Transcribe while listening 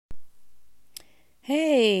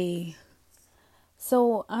Hey,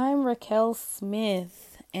 so I'm Raquel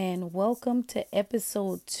Smith, and welcome to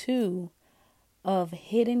episode 2 of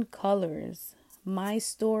Hidden Colors, my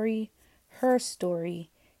story, her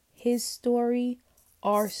story, his story,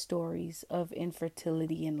 our stories of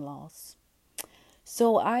infertility and loss.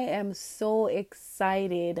 So I am so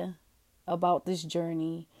excited about this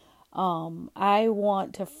journey. I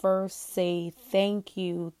want to first say thank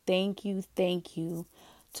you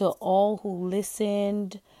to all who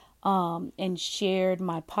listened and shared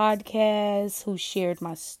my podcast, who shared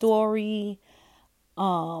my story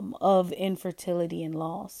of infertility and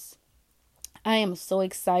loss. I am so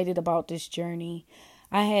excited about this journey.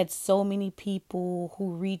 I had so many people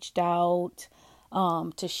who reached out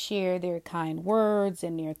to share their kind words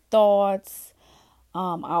and their thoughts.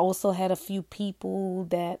 I also had a few people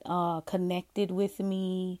that connected with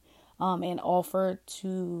me and offered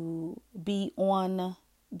to be on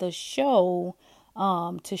the show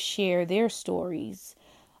to share their stories.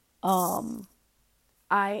 I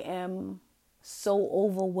am so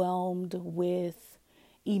overwhelmed with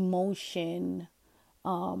emotion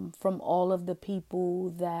from all of the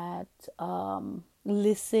people that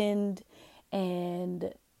listened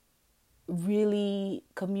and really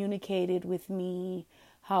communicated with me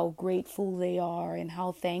how grateful they are and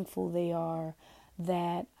how thankful they are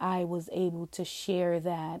that I was able to share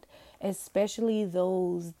that, especially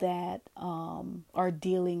those that are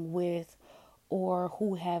dealing with or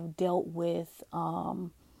who have dealt with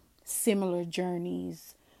similar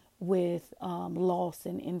journeys with loss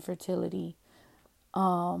and infertility.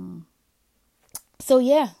 So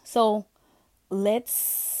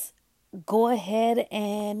let's go ahead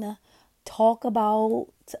and talk about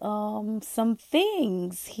some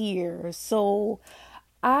things here. So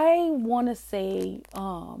I want to say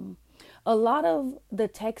a lot of the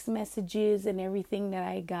text messages and everything that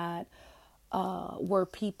I got were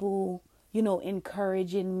people,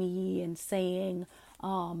 encouraging me and saying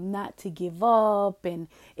not to give up and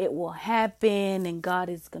it will happen and God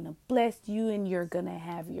is going to bless you and you're going to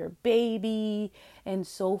have your baby and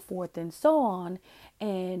so forth and so on.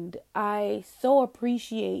 And I so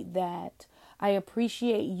appreciate that. I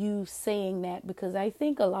appreciate you saying that because I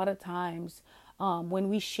think a lot of times when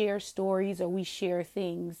we share stories or we share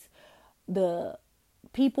things, the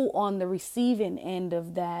people on the receiving end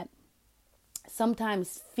of that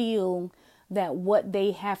sometimes feel that what they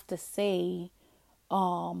have to say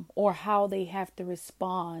or how they have to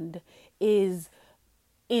respond is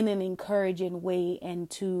in an encouraging way and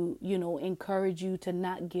to encourage you to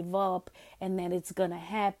not give up and that it's gonna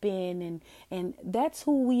happen and that's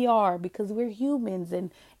who we are because we're humans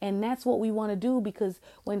and that's what we want to do because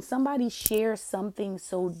when somebody shares something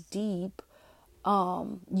so deep,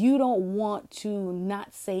 you don't want to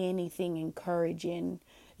not say anything encouraging.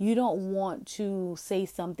 You don't want to say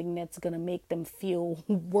something that's going to make them feel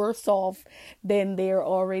worse off than they're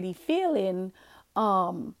already feeling.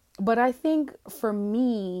 But I think for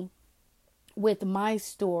me, with my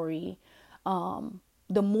story,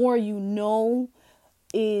 the more you know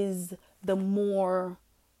is the more,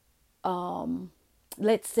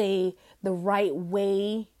 let's say, the right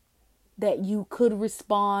way that you could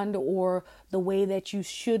respond or the way that you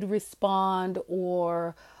should respond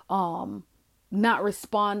or not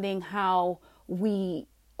responding how we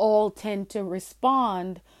all tend to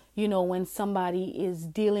respond, when somebody is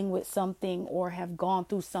dealing with something or have gone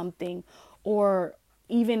through something or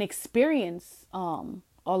even experience a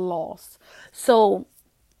loss. So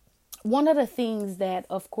one of the things that,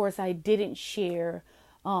 of course, I didn't share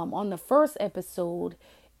on the first episode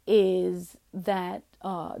is that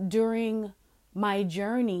during my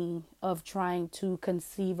journey of trying to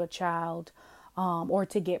conceive a child or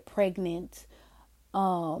to get pregnant,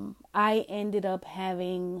 I ended up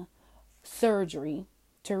having surgery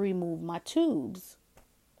to remove my tubes.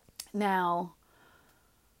 Now,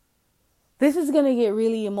 this is going to get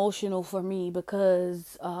really emotional for me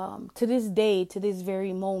because to this day, to this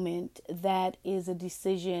very moment, that is a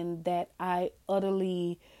decision that I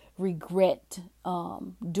utterly regret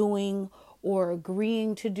doing or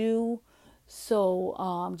agreeing to do.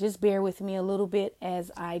 So just bear with me a little bit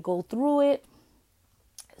as I go through it.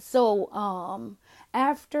 So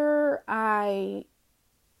after I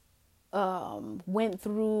went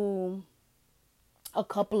through a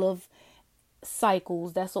couple of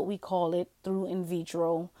cycles, that's what we call it, through in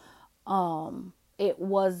vitro, it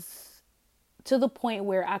was to the point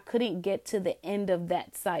where I couldn't get to the end of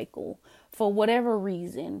that cycle for whatever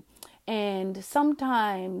reason. And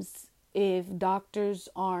sometimes if doctors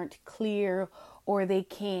aren't clear or they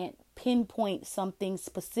can't pinpoint something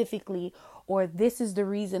specifically or this is the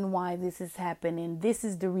reason why this is happening. This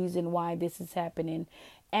is the reason why this is happening.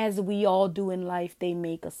 As we all do in life, they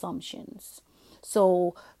make assumptions.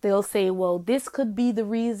 So they'll say, well, this could be the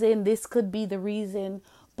reason, this could be the reason,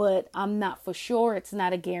 but I'm not for sure. It's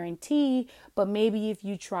not a guarantee, but maybe if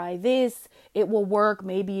you try this, it will work.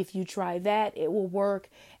 Maybe if you try that, it will work.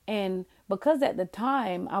 And because at the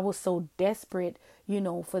time I was so desperate,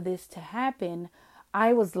 for this to happen,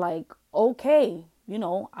 I was like, okay,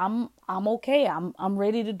 I'm okay. I'm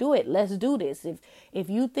ready to do it. Let's do this. If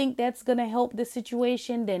you think that's going to help the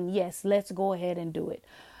situation, then yes, let's go ahead and do it.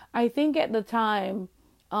 I think at the time,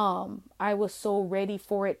 I was so ready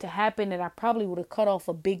for it to happen that I probably would have cut off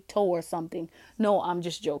a big toe or something. No, I'm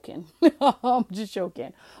just joking. I'm just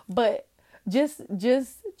joking. But just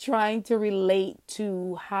trying to relate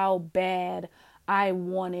to how bad I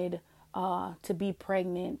wanted to be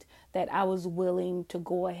pregnant, that I was willing to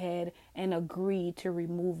go ahead and agree to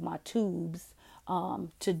remove my tubes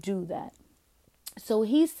to do that. So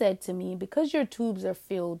he said to me, because your tubes are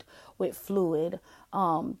filled with fluid,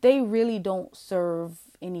 they really don't serve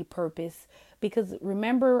any purpose. Because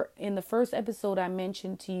remember in the first episode, I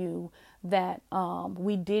mentioned to you that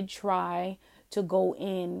we did try to go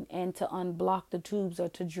in and to unblock the tubes or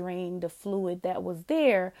to drain the fluid that was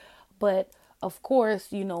there. But of course,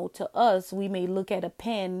 to us, we may look at a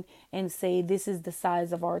pen and say this is the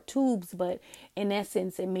size of our tubes, but in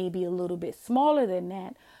essence, it may be a little bit smaller than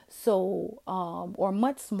that. So, or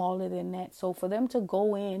much smaller than that. So for them to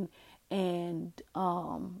go in and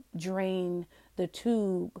drain the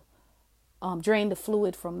tube, drain the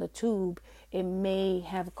fluid from the tube, it may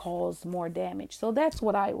have caused more damage. So that's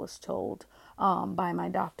what I was told by my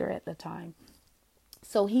doctor at the time.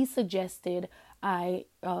 So he suggested I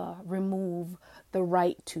remove the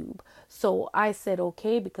right tube. So I said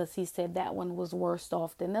okay, because he said that one was worse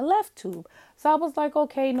off than the left tube. So I was like,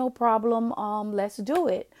 okay, no problem. Let's do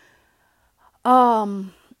it.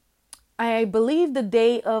 I believe the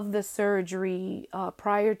day of the surgery,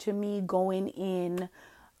 prior to me going in,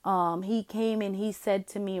 he came and he said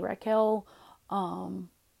to me, Raquel,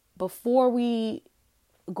 before we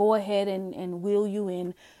go ahead and wheel you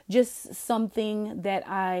in, just something that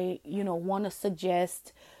I, want to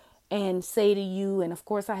suggest and say to you. And of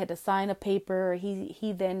course I had to sign a paper.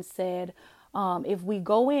 He then said, if we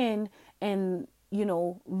go in and,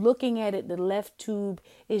 looking at it, the left tube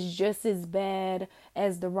is just as bad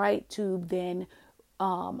as the right tube, then,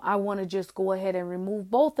 I want to just go ahead and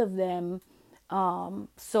remove both of them.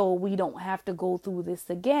 So we don't have to go through this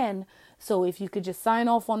again. So if you could just sign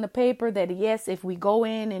off on the paper that yes, if we go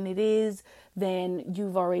in and it is, then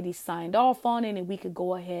you've already signed off on it and we could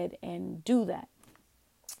go ahead and do that.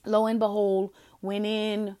 Lo and behold, went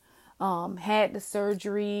in, had the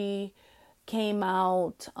surgery, came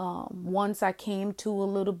out. Once I came to a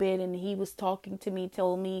little bit and he was talking to me,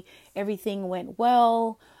 told me everything went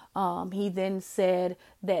well. He then said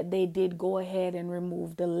that they did go ahead and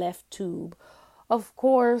remove the left tube. Of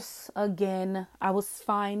course, again, I was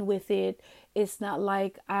fine with it. It's not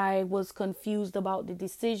like I was confused about the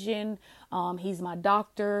decision. He's my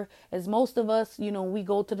doctor. As most of us, we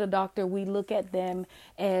go to the doctor, we look at them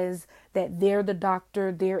as that they're the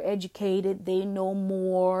doctor, they're educated, they know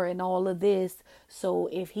more and all of this. So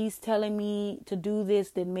if he's telling me to do this,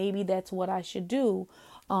 then maybe that's what I should do.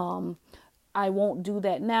 I won't do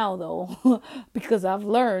that now though, because I've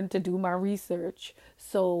learned to do my research.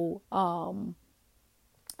 So,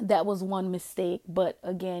 that was one mistake. But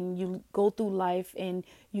again, you go through life and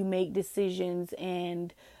you make decisions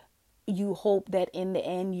and you hope that in the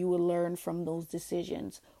end you will learn from those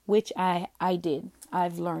decisions, which I did.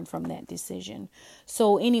 I've learned from that decision.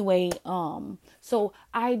 So anyway, so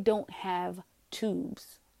I don't have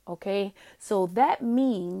tubes. Okay. So that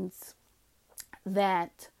means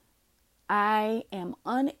that I am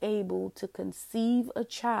unable to conceive a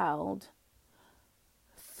child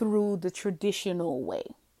through the traditional way.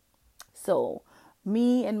 So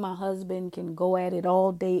me and my husband can go at it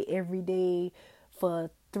all day, every day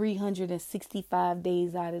for 365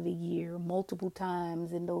 days out of the year, multiple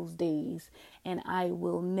times in those days, and I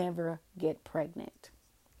will never get pregnant.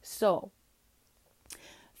 So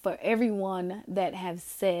for everyone that have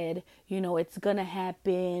said, it's going to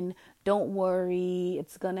happen, don't worry,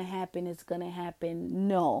 it's going to happen, it's going to happen.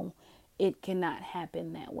 No, it cannot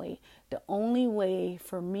happen that way. The only way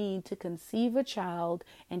for me to conceive a child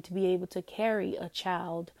and to be able to carry a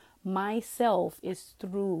child myself is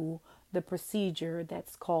through the procedure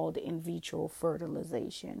that's called in vitro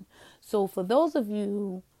fertilization. So for those of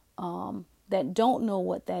you that don't know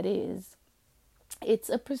what that is, it's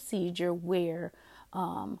a procedure where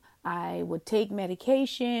I would take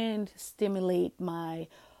medication to stimulate my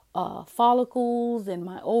follicles and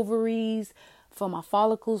my ovaries, for my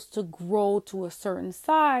follicles to grow to a certain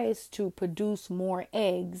size to produce more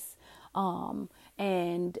eggs.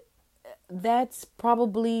 And that's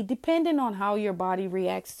probably depending on how your body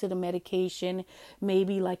reacts to the medication,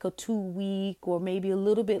 maybe like a 2 week or maybe a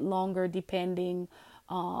little bit longer, depending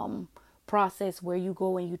process where you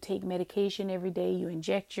go and you take medication every day, you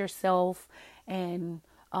inject yourself, and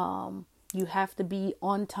you have to be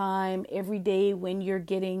on time every day when you're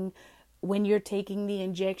taking the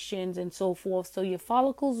injections and so forth. So your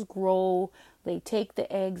follicles grow, they take the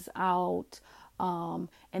eggs out, and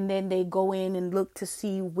then they go in and look to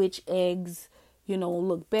see which eggs,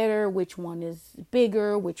 look better, which one is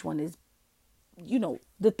bigger, which one is,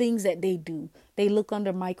 the things that they do. They look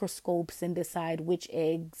under microscopes and decide which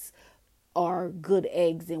eggs are good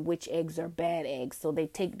eggs and which eggs are bad eggs. So they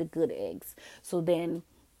take the good eggs. So then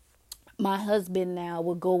my husband now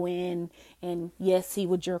would go in, and yes, he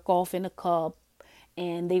would jerk off in a cup,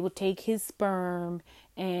 and they would take his sperm,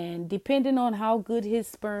 and depending on how good his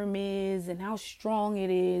sperm is and how strong it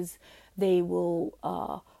is, they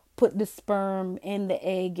will put the sperm and the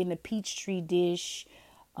egg in a Peachtree dish.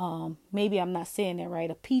 Maybe I'm not saying that right.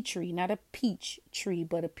 A Petri, not a peach tree,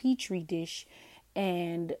 but a Petri dish,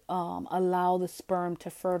 and allow the sperm to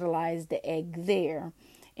fertilize the egg there.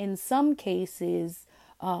 In some cases,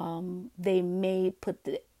 they may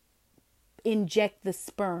inject the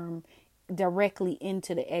sperm directly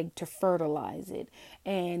into the egg to fertilize it,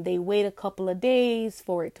 and they wait a couple of days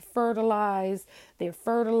for it to fertilize. They're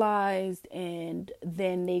fertilized, and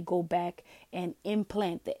then they go back and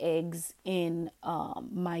implant the eggs in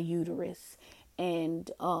my uterus,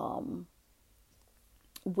 and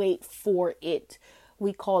wait for it.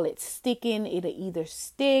 We call it sticking. It'll either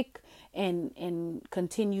stick and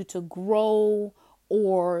continue to grow,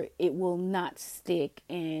 or it will not stick,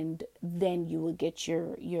 and then you will get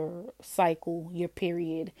your cycle, your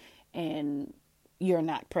period, and you're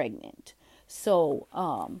not pregnant. So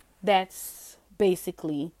that's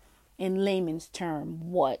basically, in layman's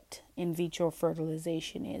term, what in vitro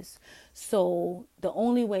fertilization is. So the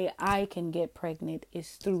only way I can get pregnant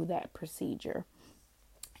is through that procedure.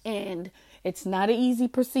 And it's not an easy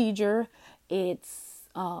procedure. It's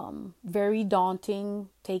very daunting,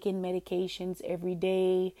 taking medications every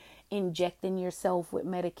day, injecting yourself with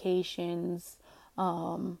medications.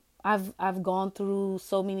 I've gone through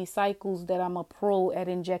so many cycles that I'm a pro at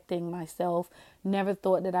injecting myself. Never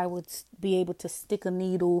thought that I would be able to stick a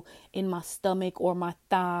needle in my stomach or my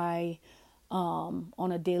thigh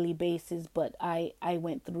on a daily basis, but I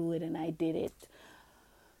went through it and I did it.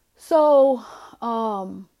 So,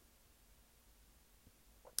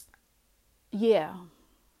 yeah.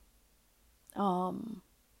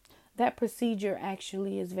 That procedure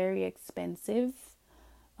actually is very expensive.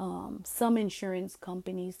 Some insurance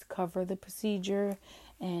companies cover the procedure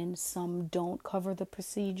and some don't cover the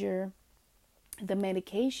procedure. The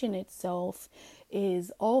medication itself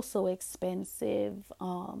is also expensive.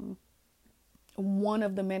 One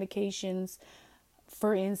of the medications,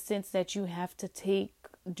 for instance, that you have to take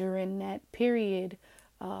during that period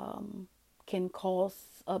can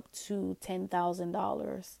cost up to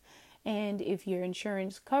 $10,000. And if your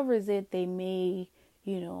insurance covers it, they may,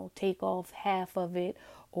 take off half of it,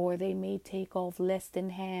 or they may take off less than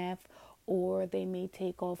half, or they may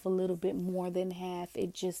take off a little bit more than half.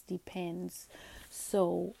 It just depends.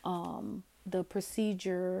 So the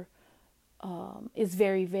procedure is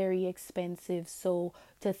very, very expensive. So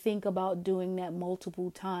to think about doing that multiple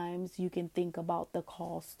times, you can think about the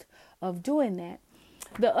cost of doing that.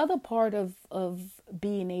 The other part of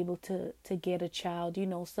being able to get a child,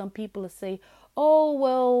 some people will say, oh,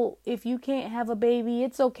 well, if you can't have a baby,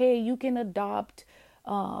 it's okay. You can adopt.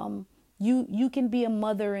 You can be a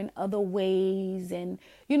mother in other ways. And,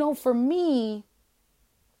 for me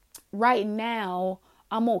right now,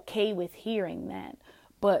 I'm okay with hearing that.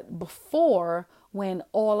 But before, when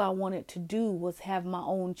all I wanted to do was have my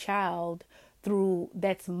own child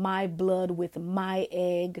that's my blood with my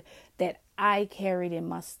egg that I carried in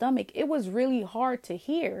my stomach, it was really hard to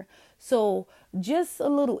hear. So just a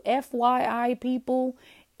little FYI, people,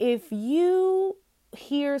 if you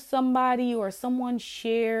hear somebody or someone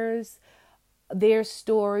shares their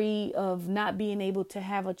story of not being able to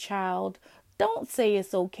have a child, don't say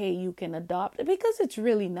it's okay, you can adopt, because it's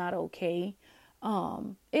really not okay.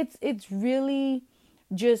 It's really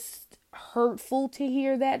just hurtful to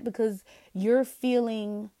hear that, because you're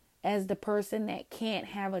feeling, as the person that can't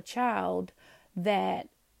have a child, that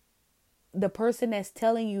the person that's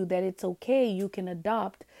telling you that it's okay, you can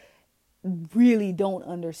adopt, really don't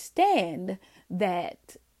understand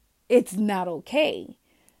that it's not okay.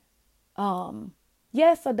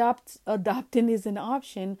 Yes, adopting is an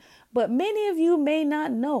option, but many of you may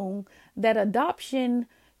not know that adoption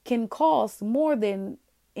can cost more than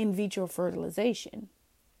in vitro fertilization.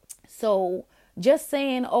 So just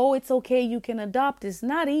saying, oh, it's okay, you can adopt is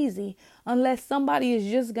not easy unless somebody is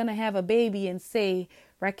just going to have a baby and say,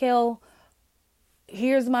 Raquel,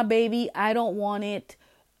 here's my baby. I don't want it.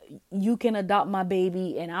 You can adopt my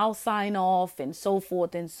baby and I'll sign off and so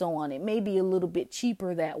forth and so on. It may be a little bit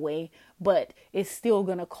cheaper that way, but it's still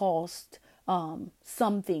going to cost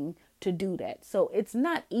something to do that. So it's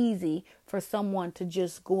not easy for someone to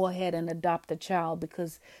just go ahead and adopt a child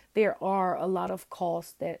because there are a lot of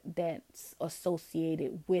costs that's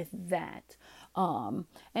associated with that. And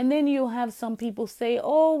then you'll have some people say,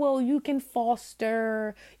 oh, well, you can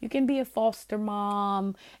be a foster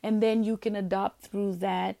mom, and then you can adopt through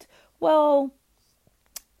that. Well,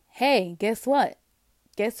 hey, guess what?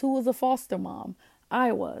 Guess who was a foster mom?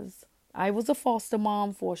 I was. I was a foster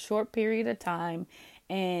mom for a short period of time,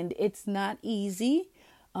 and it's not easy.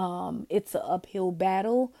 It's an uphill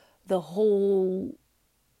battle. The whole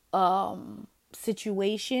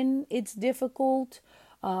situation, it's difficult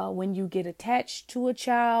when you get attached to a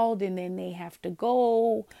child and then they have to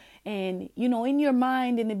go. And, in your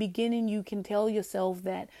mind in the beginning, you can tell yourself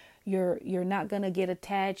that you're not going to get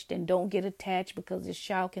attached and don't get attached because this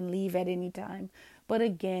child can leave at any time. But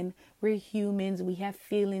again, we're humans. We have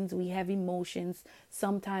feelings. We have emotions.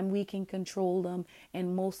 Sometimes we can control them,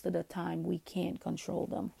 and most of the time we can't control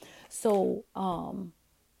them. So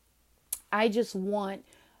I just want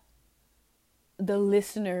the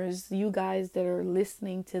listeners, you guys that are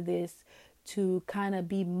listening to this, to kind of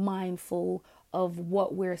be mindful of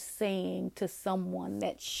what we're saying to someone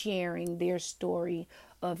that's sharing their story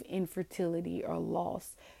of infertility or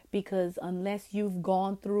loss. Because unless you've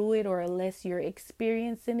gone through it or unless you're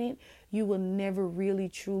experiencing it, you will never really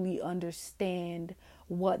truly understand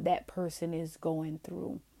what that person is going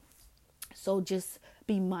through. So just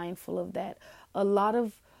be mindful of that. A lot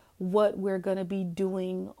of what we're going to be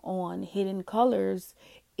doing on Hidden Colors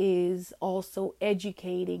is also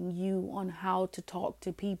educating you on how to talk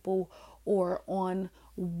to people or on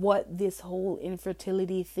what this whole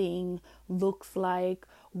infertility thing looks like,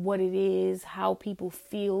 what it is, how people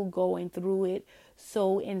feel going through it.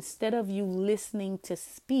 So instead of you listening to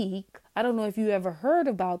speak, I don't know if you ever heard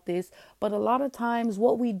about this, but a lot of times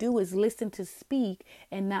what we do is listen to speak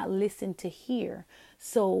and not listen to hear.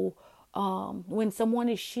 So when someone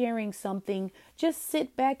is sharing something, just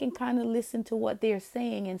sit back and kind of listen to what they're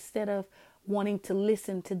saying instead of wanting to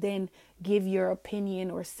listen to then give your opinion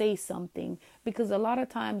or say something. Because a lot of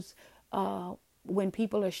times when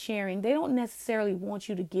people are sharing, they don't necessarily want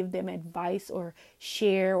you to give them advice or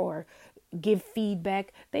share or give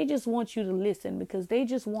feedback. They just want you to listen because they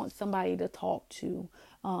just want somebody to talk to.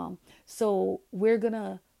 So we're going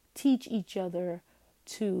to teach each other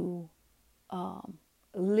to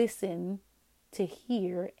listen to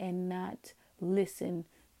hear and not listen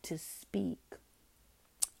to speak.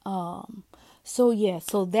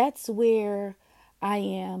 So that's where I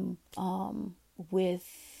am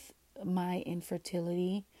with my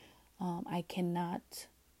infertility. I cannot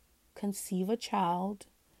conceive a child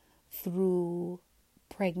through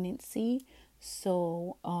pregnancy,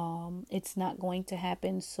 so it's not going to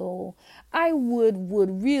happen. So I would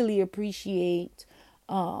really appreciate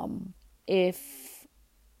if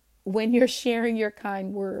when you're sharing your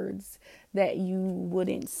kind words that you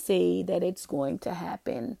wouldn't say that it's going to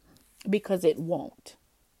happen, because it won't.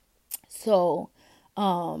 So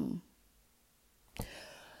some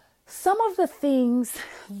of the things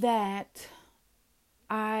that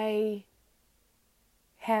I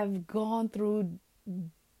have gone through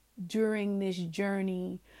during this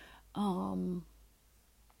journey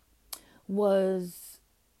was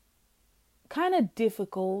kind of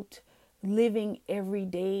difficult, living every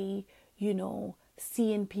day,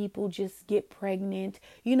 seeing people just get pregnant.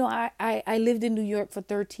 I lived in New York for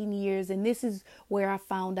 13 years, and this is where I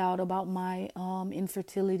found out about my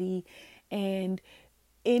infertility. And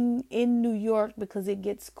in New York, because it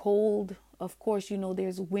gets cold, of course,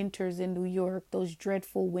 there's winters in New York, those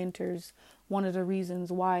dreadful winters. One of the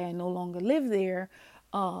reasons why I no longer live there.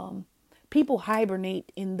 People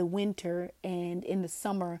hibernate in the winter, and in the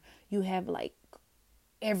summer you have like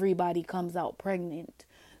everybody comes out pregnant.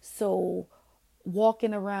 So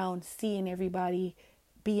walking around seeing everybody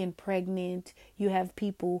being pregnant, you have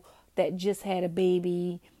people that just had a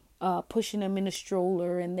baby, pushing them in a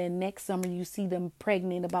stroller, and then next summer you see them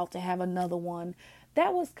pregnant, about to have another one.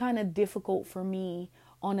 That was kind of difficult for me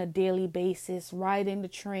on a daily basis, riding the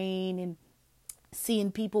train and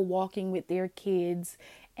seeing people walking with their kids,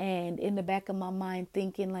 and in the back of my mind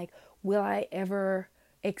thinking like, Will I ever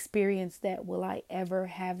experience that? Will I ever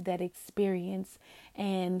have that experience?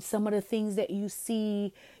 And some of the things that you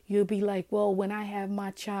see, you'll be like, well, when I have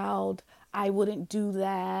my child, I wouldn't do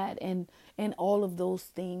that, and all of those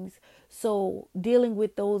things. So dealing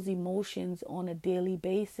with those emotions on a daily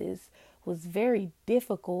basis was very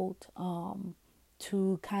difficult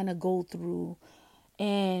to kind of go through.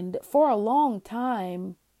 And for a long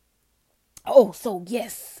time, oh, so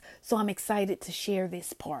yes. So I'm excited to share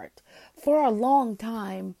this part. For a long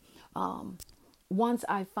time, once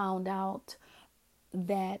I found out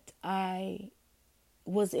that I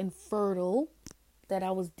was infertile, that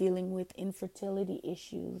I was dealing with infertility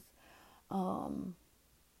issues,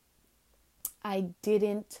 I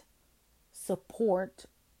didn't support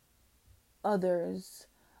others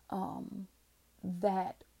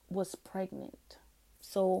that was pregnant.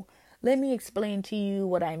 So let me explain to you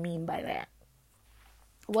what I mean by that.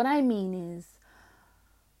 What I mean is,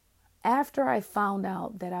 after I found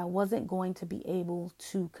out that I wasn't going to be able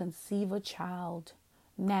to conceive a child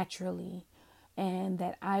naturally, and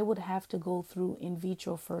that I would have to go through in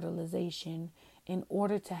vitro fertilization in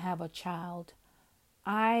order to have a child,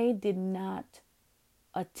 I did not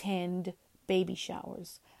attend baby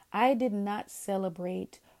showers. I did not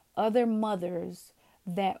celebrate other mothers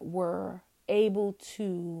that were able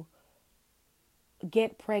to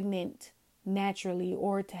get pregnant naturally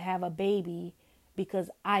or to have a baby because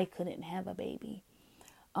I couldn't have a baby.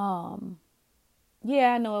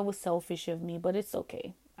 Yeah, I know it was selfish of me, but it's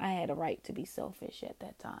okay. I had a right to be selfish at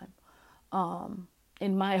that time.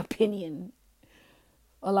 In my opinion,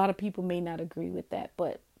 a lot of people may not agree with that,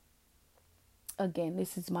 but again,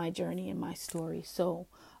 this is my journey and my story. So,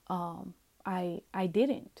 I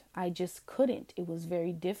didn't. I just couldn't. It was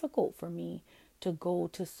very difficult for me to go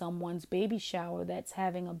to someone's baby shower that's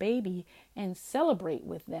having a baby and celebrate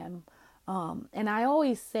with them. And I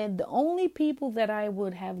always said the only people that I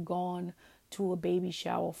would have gone to a baby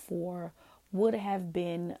shower for would have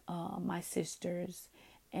been my sisters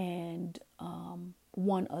and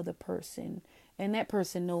one other person. And that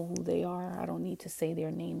person know who they are. I don't need to say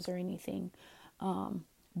their names or anything.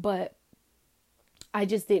 But I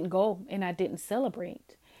just didn't go and I didn't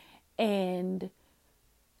celebrate. And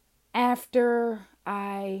after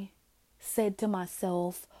I said to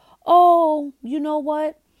myself, oh, you know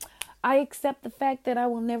what? I accept the fact that I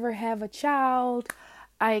will never have a child.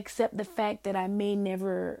 I accept the fact that I may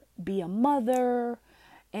never be a mother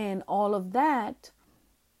and all of that.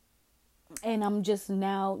 And I'm just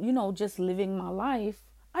now, just living my life.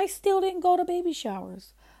 I still didn't go to baby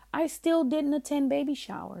showers. I still didn't attend baby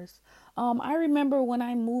showers. I remember when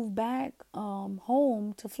I moved back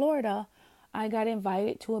home to Florida, I got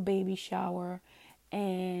invited to a baby shower,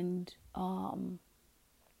 and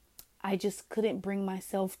I just couldn't bring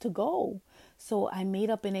myself to go. So I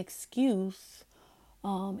made up an excuse.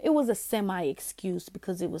 It was a semi-excuse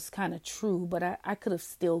because it was kind of true, but I could have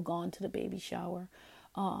still gone to the baby shower,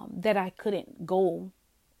 that I couldn't go.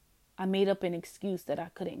 I made up an excuse that I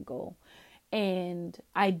couldn't go. And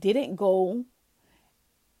I didn't go.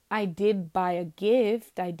 I did buy a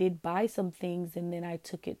gift. I did buy some things, and then I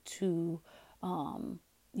took it to,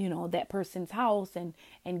 that person's house and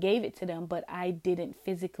gave it to them. But I didn't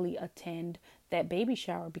physically attend that baby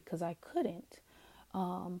shower because I couldn't.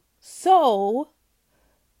 So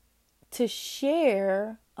to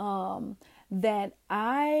share that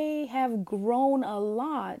I have grown a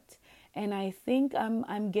lot, and I think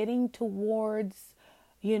I'm getting towards,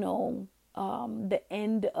 the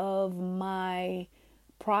end of my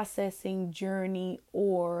processing journey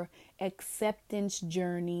or acceptance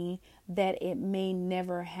journey that it may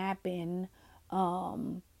never happen.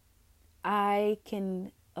 I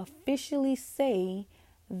can officially say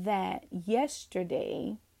that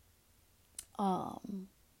yesterday,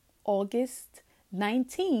 August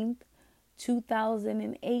 19th,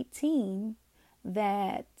 2018,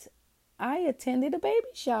 that I attended a baby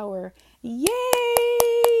shower. Yay!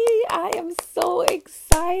 I am so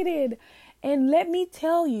excited. And let me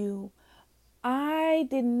tell you, I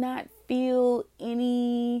did not feel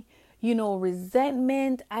any,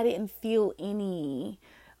 resentment. I didn't feel any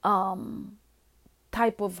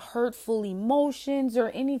type of hurtful emotions or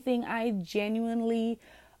anything. I genuinely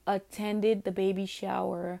attended the baby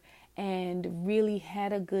shower and really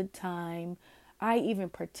had a good time. I even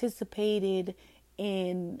participated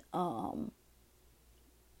in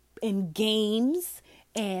games,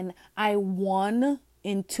 and I won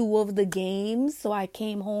in 2 of the games. So I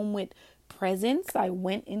came home with presents. I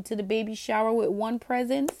went into the baby shower with one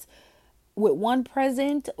present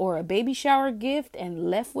or a baby shower gift, and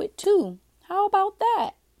left with 2. How about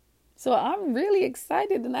that? So I'm really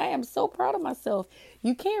excited and I am so proud of myself.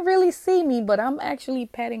 You can't really see me, but I'm actually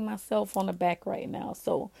patting myself on the back right now.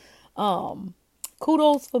 So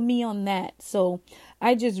kudos for me on that. So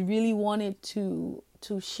I just really wanted to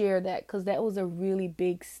share that because that was a really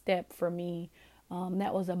big step for me.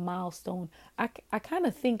 That was a milestone. I kind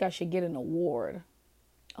of think I should get an award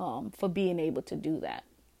for being able to do that.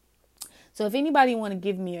 So if anybody want to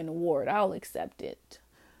give me an award, I'll accept it.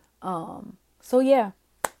 So yeah.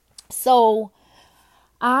 So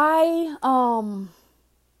I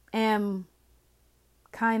am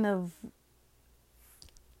kind of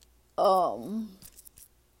um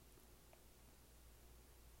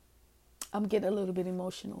I'm getting a little bit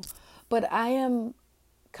emotional, but I am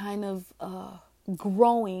kind of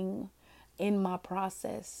growing in my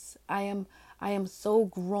process. I am so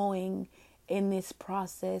growing in this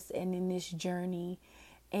process and in this journey,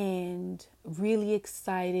 and really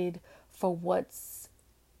excited for what's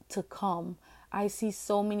to come. I see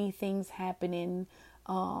so many things happening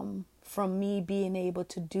from me being able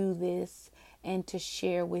to do this and to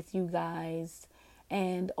share with you guys,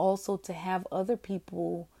 and also to have other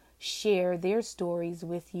people share their stories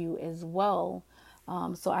with you as well.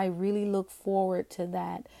 So I really look forward to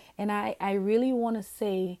that. And I really want to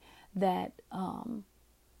say that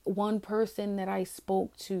one person that I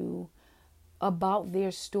spoke to about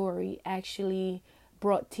their story actually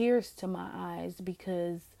brought tears to my eyes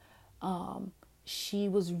because she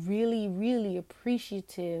was really, really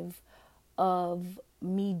appreciative of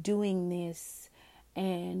me doing this,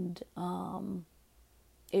 and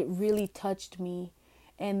it really touched me.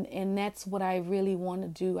 And that's what I really want to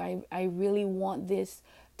do. I really want this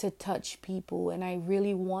to touch people, and I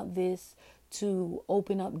really want this to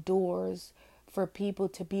open up doors for people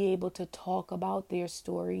to be able to talk about their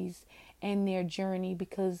stories and their journey,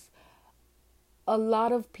 because a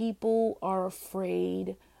lot of people are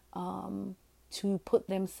afraid to put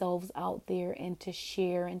themselves out there and to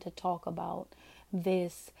share and to talk about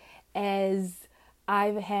this. As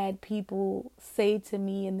I've had people say to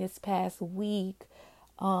me in this past week,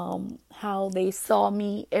 how they saw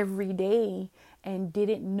me every day and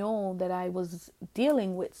didn't know that I was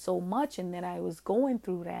dealing with so much and that I was going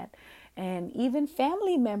through that. And even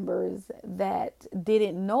family members that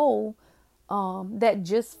didn't know, that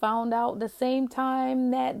just found out the same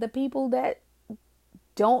time that the people that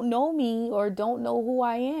don't know me or don't know who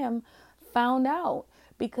I am found out,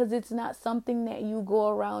 because it's not something that you go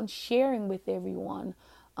around sharing with everyone.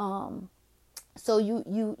 So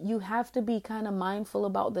you have to be kind of mindful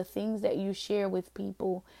about the things that you share with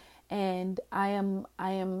people, and I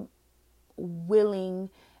am willing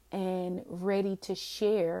and ready to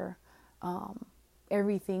share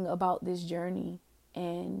everything about this journey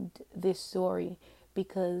and this story,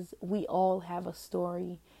 because we all have a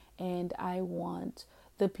story, and I want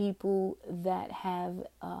the people that have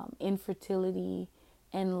infertility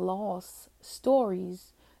and loss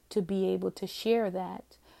stories to be able to share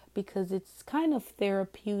that, because it's kind of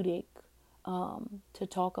therapeutic to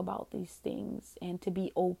talk about these things and to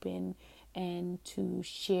be open and to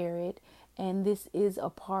share it. And this is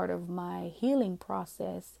a part of my healing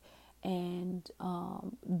process. And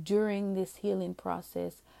during this healing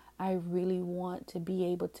process, I really want to be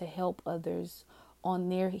able to help others on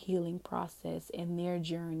their healing process and their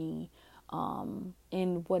journey,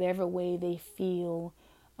 in whatever way they feel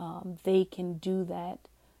they can do that,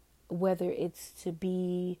 whether it's to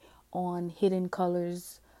be on Hidden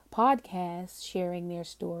Colors podcast sharing their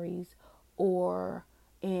stories, or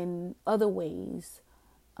in other ways.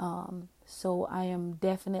 So I am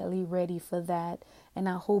definitely ready for that, and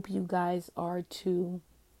I hope you guys are too.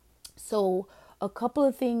 So a couple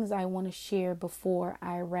of things I want to share before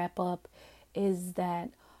I wrap up is that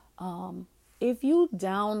if you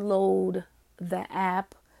download the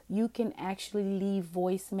app, you can actually leave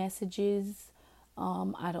voice messages.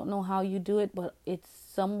 I don't know how you do it, but it's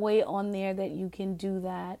some way on there that you can do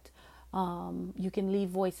that. You can leave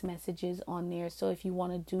voice messages on there. So if you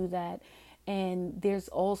want to do that, and there's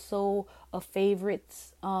also a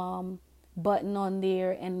favorites button on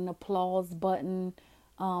there, and an applause button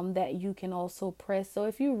that you can also press. So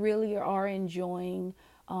if you really are enjoying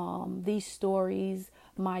these stories,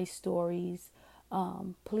 my stories,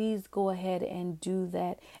 please go ahead and do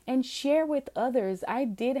that and share with others. I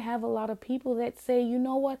did have a lot of people that say, you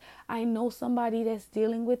know what, I know somebody that's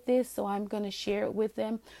dealing with this, so I'm going to share it with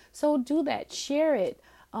them. So do that, share it.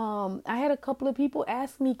 I had a couple of people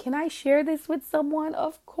ask me, can I share this with someone?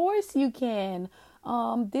 Of course you can.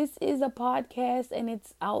 This is a podcast, and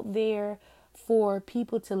it's out there for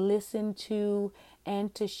people to listen to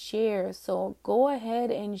and to share. So go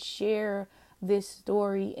ahead and share this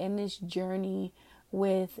story and this journey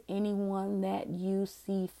with anyone that you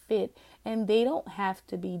see fit. And they don't have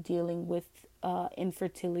to be dealing with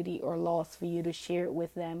infertility or loss for you to share it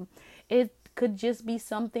with them. It could just be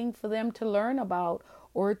something for them to learn about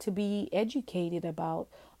or to be educated about.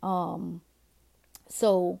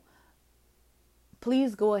 So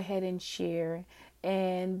please go ahead and share.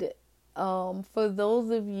 And for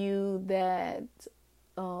those of you that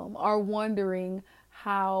are wondering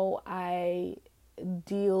how I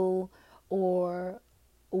deal or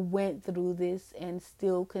went through this and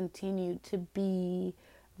still continue to be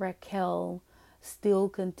Raquel, still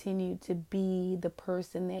continue to be the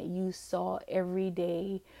person that you saw every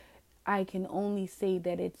day, I can only say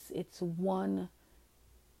that it's one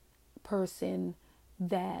person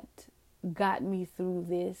that got me through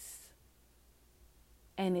this,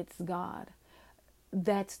 and it's God.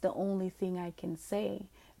 That's the only thing I can say,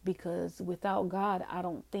 because without God, I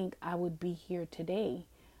don't think I would be here today.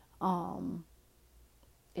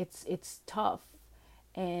 It's tough,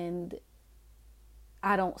 and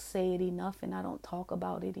I don't say it enough and I don't talk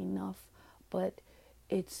about it enough, but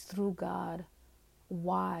it's through God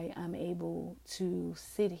why I'm able to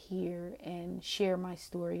sit here and share my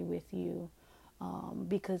story with you,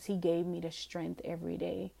 because He gave me the strength every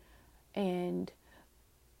day. And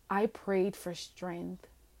I prayed for strength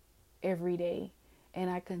every day, and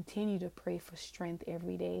I continue to pray for strength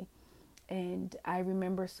every day. And I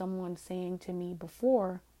remember someone saying to me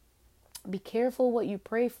before, be careful what you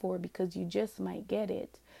pray for, because you just might get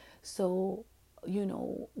it. So,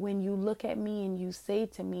 when you look at me and you say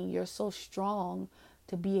to me, you're so strong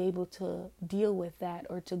to be able to deal with that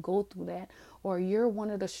or to go through that, or you're one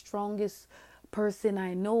of the strongest person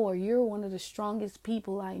I know, or you're one of the strongest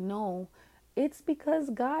people I know, it's because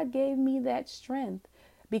God gave me that strength.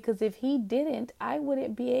 Because if He didn't, I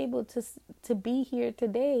wouldn't be able to be here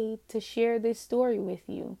today to share this story with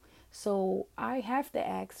you. So I have to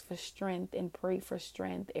ask for strength and pray for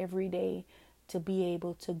strength every day to be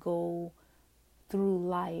able to go through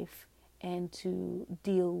life and to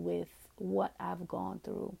deal with what I've gone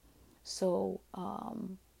through. So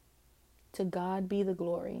to God be the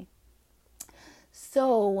glory.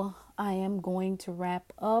 So I am going to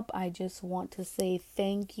wrap up. I just want to say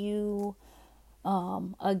thank you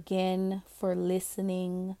again for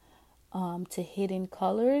listening to Hidden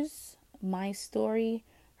Colors, my story,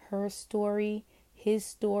 her story, his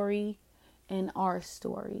story, and our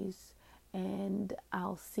stories. And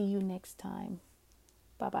I'll see you next time.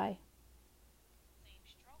 Bye bye.